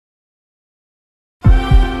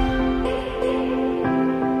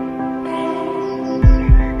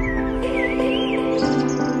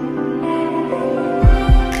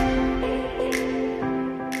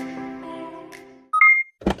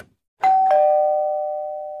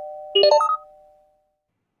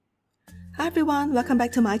Hi everyone, welcome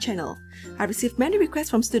back to my channel. I received many requests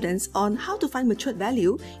from students on how to find matured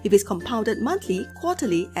value if it's compounded monthly,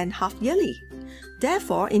 quarterly, and half-yearly.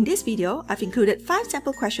 Therefore, in this video, I've included 5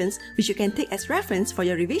 sample questions which you can take as reference for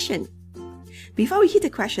your revision. Before we hit the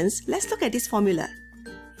questions, let's look at this formula.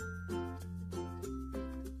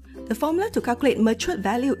 The formula to calculate matured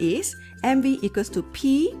value is MV equals to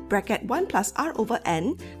P bracket 1 plus R over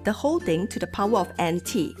N, the whole thing to the power of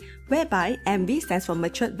NT, whereby MV stands for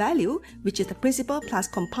matured value, which is the principal plus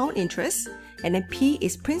compound interest, and then P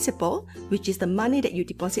is principal, which is the money that you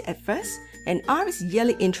deposit at first, and R is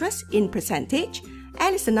yearly interest in percentage,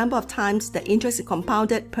 N is the number of times the interest is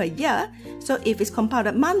compounded per year. So if it's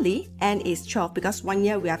compounded monthly, N is 12 because 1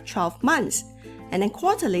 year we have 12 months. And then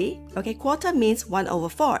quarterly, okay, quarter means 1 over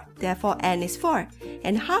 4, therefore N is 4.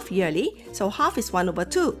 And half yearly, so half is 1 over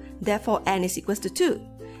 2, therefore N is equals to 2.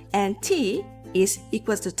 And T is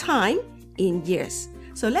equals to time in years.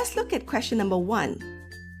 So let's look at question number 1.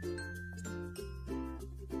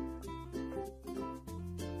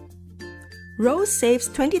 Rose saves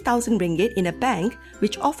 20,000 ringgit in a bank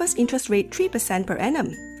which offers interest rate 3% per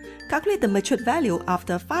annum. Calculate the matured value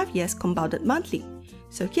after 5 years compounded monthly.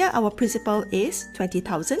 So here our principal is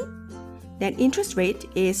 20,000, then interest rate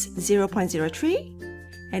is 0.03,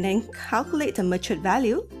 and then calculate the matured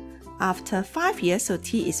value after 5 years, so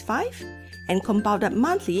T is 5, and compounded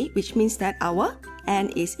monthly, which means that our N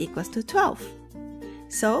is equals to 12.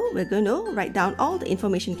 So we're going to write down all the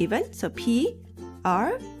information given, so P,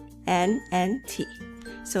 R, N, and T.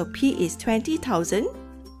 So P is 20,000,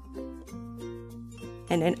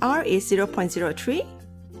 and then R is 0.03,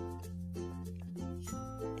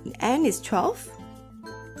 N is 12,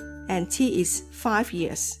 and T is 5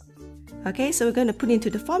 years. Okay, so we're going to put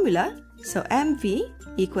into the formula. So MV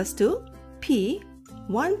equals to P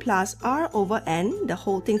 1 plus R over N, the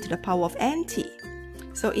whole thing to the power of NT.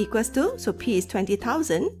 So equals to, so P is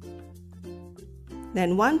 20,000,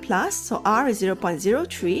 then 1 plus, so R is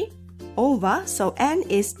 0.03, over, so N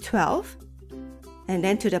is 12, and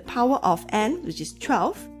then to the power of N, which is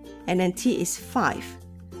 12, and then T is 5.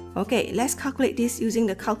 Okay, let's calculate this using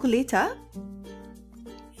the calculator.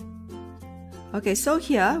 Okay, so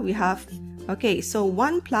here we have, okay, so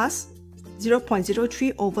 1 plus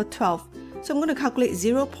 0.03 over 12. So I'm going to calculate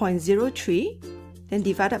 0.03, then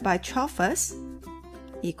divided by 12 first,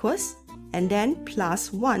 equals, and then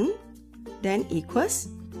plus 1, then equals,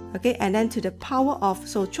 okay, and then to the power of,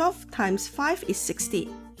 so 12 times 5 is 60.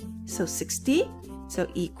 So 60, so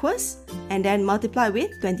equals, and then multiply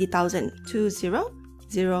with 20,000, 20,000.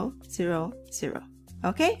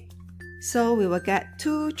 Okay, so we will get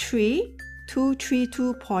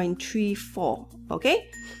 23232.34. Okay,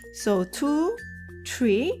 so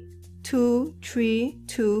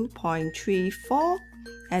 23232.34,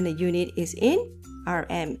 and the unit is in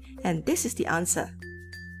RM, and this is the answer.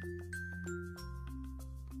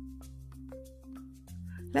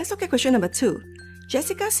 Let's look at question number 2.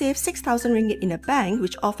 Jessica saves 6,000 ringgit in a bank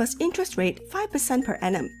which offers interest rate 5% per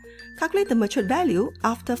annum. Calculate the matured value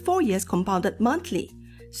after 4 years compounded monthly.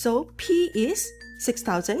 So P is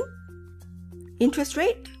 6,000, interest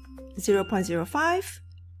rate 0.05,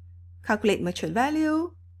 calculate matured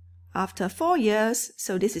value after 4 years,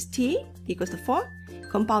 so this is T equals to 4,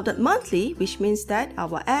 compounded monthly, which means that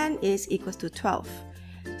our N is equals to 12.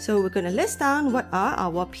 So we're going to list down what are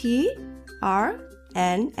our P, R,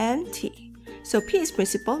 N, and T. So P is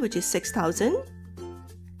principal, which is 6,000,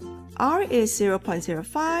 R is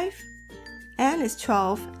 0.05, N is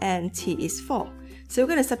 12, and T is 4. So we're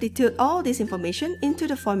going to substitute all this information into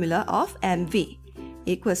the formula of MV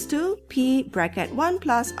equals to P bracket 1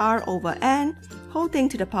 plus R over N, whole thing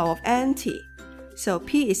to the power of NT. So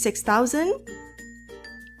P is 6,000,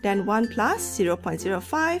 then 1 plus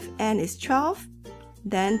 0.05, N is 12,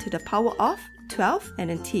 then to the power of 12, and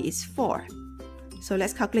then T is 4. So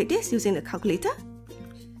let's calculate this using the calculator.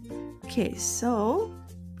 Okay, so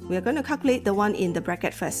we're going to calculate the one in the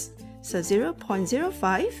bracket first. So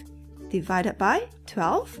 0.05 divided by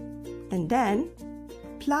 12, and then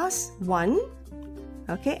plus 1,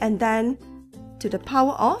 okay, and then to the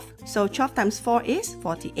power of, so 12 times 4 is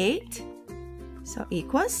 48, so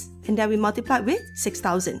equals, and then we multiply with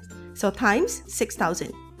 6,000, so times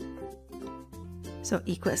 6,000, so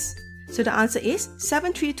equals. So the answer is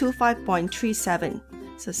 7325.37.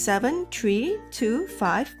 So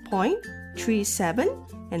 7325.37,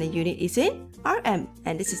 and the unit is in RM,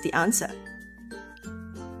 and this is the answer.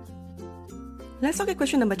 Let's look at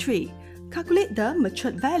question number 3. Calculate the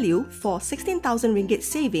matured value for 16,000 ringgit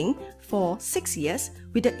saving for 6 years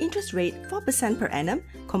with the interest rate 4% per annum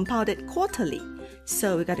compounded quarterly.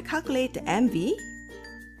 So we got to calculate the MV,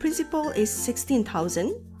 Principal is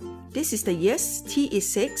 16,000. This is the years, T is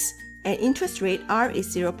 6, and interest rate R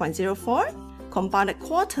is 0.04, compounded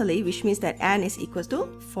quarterly, which means that N is equals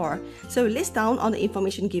to 4. So we list down all the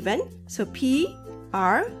information given. So P,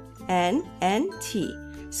 R, N, and T.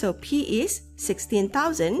 So P is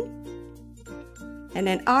 16,000, and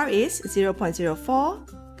then R is 0.04,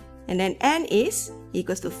 and then N is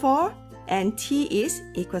equals to 4, and T is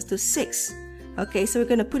equals to 6. Okay, so we're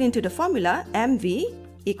going to put into the formula MV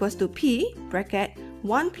equals to P bracket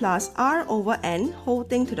 1 plus R over N whole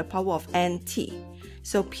thing to the power of NT.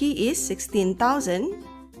 So P is 16,000,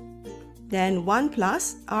 then 1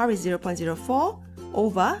 plus R is 0.04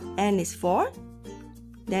 over N is 4,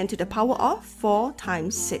 then to the power of 4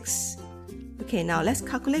 times 6. Okay, now let's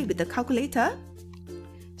calculate with the calculator.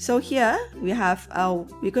 So here we have,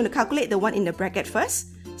 we're going to calculate the one in the bracket first.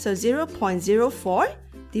 So 0.04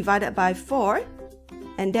 divided by 4,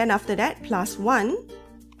 and then after that plus 1,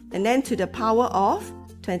 and then to the power of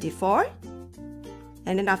 24,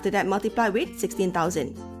 and then after that multiply with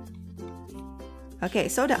 16,000. Okay,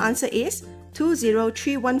 so the answer is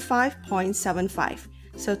 20315.75.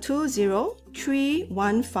 So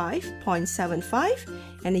 20315.75,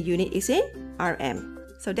 and the unit is in RM.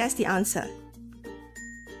 So that's the answer.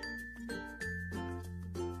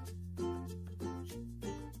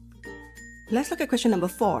 Let's look at question number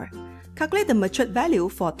 4. Calculate the matured value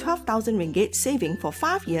for 12,000 ringgit saving for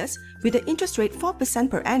 5 years with the interest rate 4%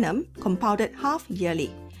 per annum, compounded half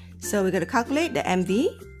yearly. So we're going to calculate the MV.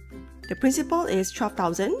 The principal is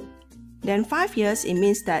 12,000. Then 5 years, it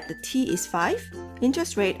means that the T is 5.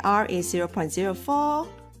 Interest rate R is 0.04.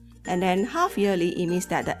 And then half yearly, it means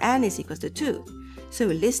that the N is equals to 2. So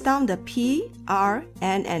we list down the P, R,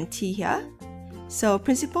 N, and T here. So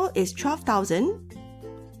principal is 12,000.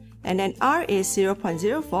 And then R is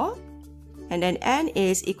 0.04, and then N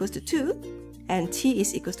is equals to 2, and T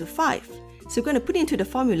is equals to 5. So we're going to put into the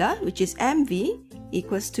formula, which is MV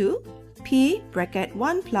equals to P bracket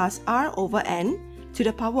 1 plus R over N to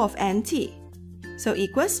the power of NT. So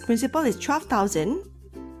equals, principal is 12,000,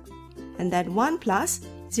 and then 1 plus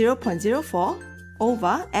 0.04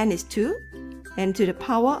 over N is 2, and to the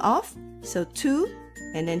power of, so 2,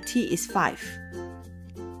 and then T is 5.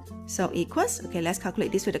 So equals, okay, let's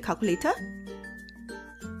calculate this with a calculator.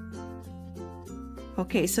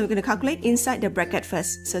 Okay, so we're going to calculate inside the bracket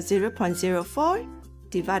first. So 0.04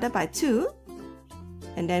 divided by 2,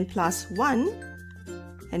 and then plus 1,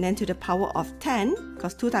 and then to the power of 10,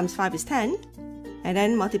 because 2 times 5 is 10, and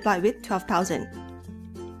then multiply with 12,000.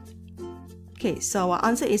 Okay, so our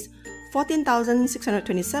answer is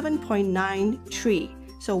 14,627.93.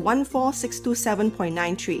 So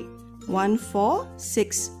 14,627.93.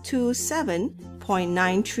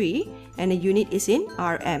 14,627.93, and the unit is in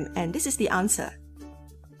RM, and this is the answer.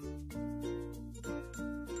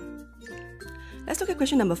 Let's look at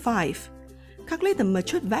question number 5. Calculate the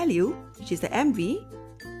matured value, which is the MV,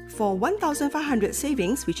 for 1,500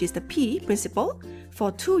 savings, which is the P, principal,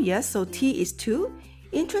 for 2 years, so T is 2,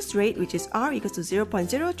 interest rate, which is R equals to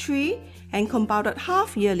 0.03, and compounded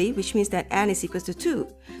half yearly, which means that N is equals to 2.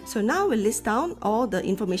 So now we'll list down all the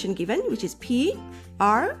information given, which is P,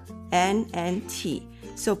 R, N, and T.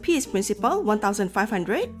 So P is principal,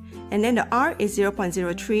 1,500, and then the R is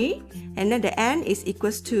 0.03, and then the N is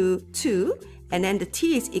equals to 2, and then the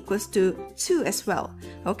T is equals to 2 as well.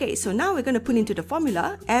 Okay, so now we're going to put into the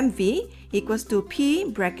formula MV equals to P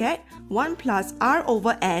bracket 1 plus R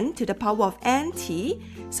over N to the power of NT.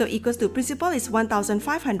 So equals to principal is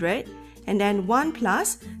 1,500, and then 1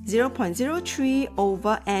 plus 0.03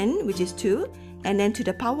 over N, which is 2, and then to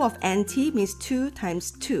the power of NT means 2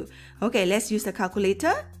 times 2. Okay, let's use the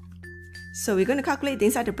calculator. So we're going to calculate the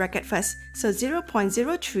inside the bracket first. So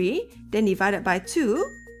 0.03, then divided by 2,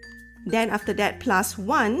 then after that plus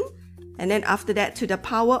 1, and then after that to the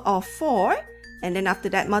power of 4, and then after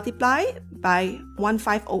that multiply by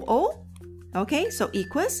 1500. Okay, so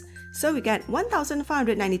equals, so we get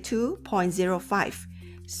 1,592.05.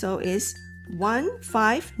 So it's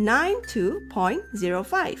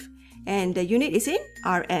 1592.05, and the unit is in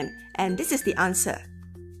RM, and this is the answer.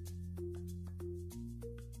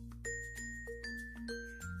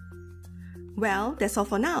 Well, that's all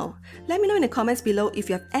for now. Let me know in the comments below if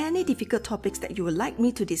you have any difficult topics that you would like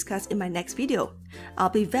me to discuss in my next video. I'll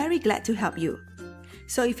be very glad to help you.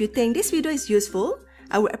 So if you think this video is useful,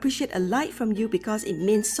 I would appreciate a like from you because it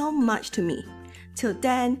means so much to me. Till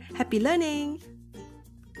then, happy learning!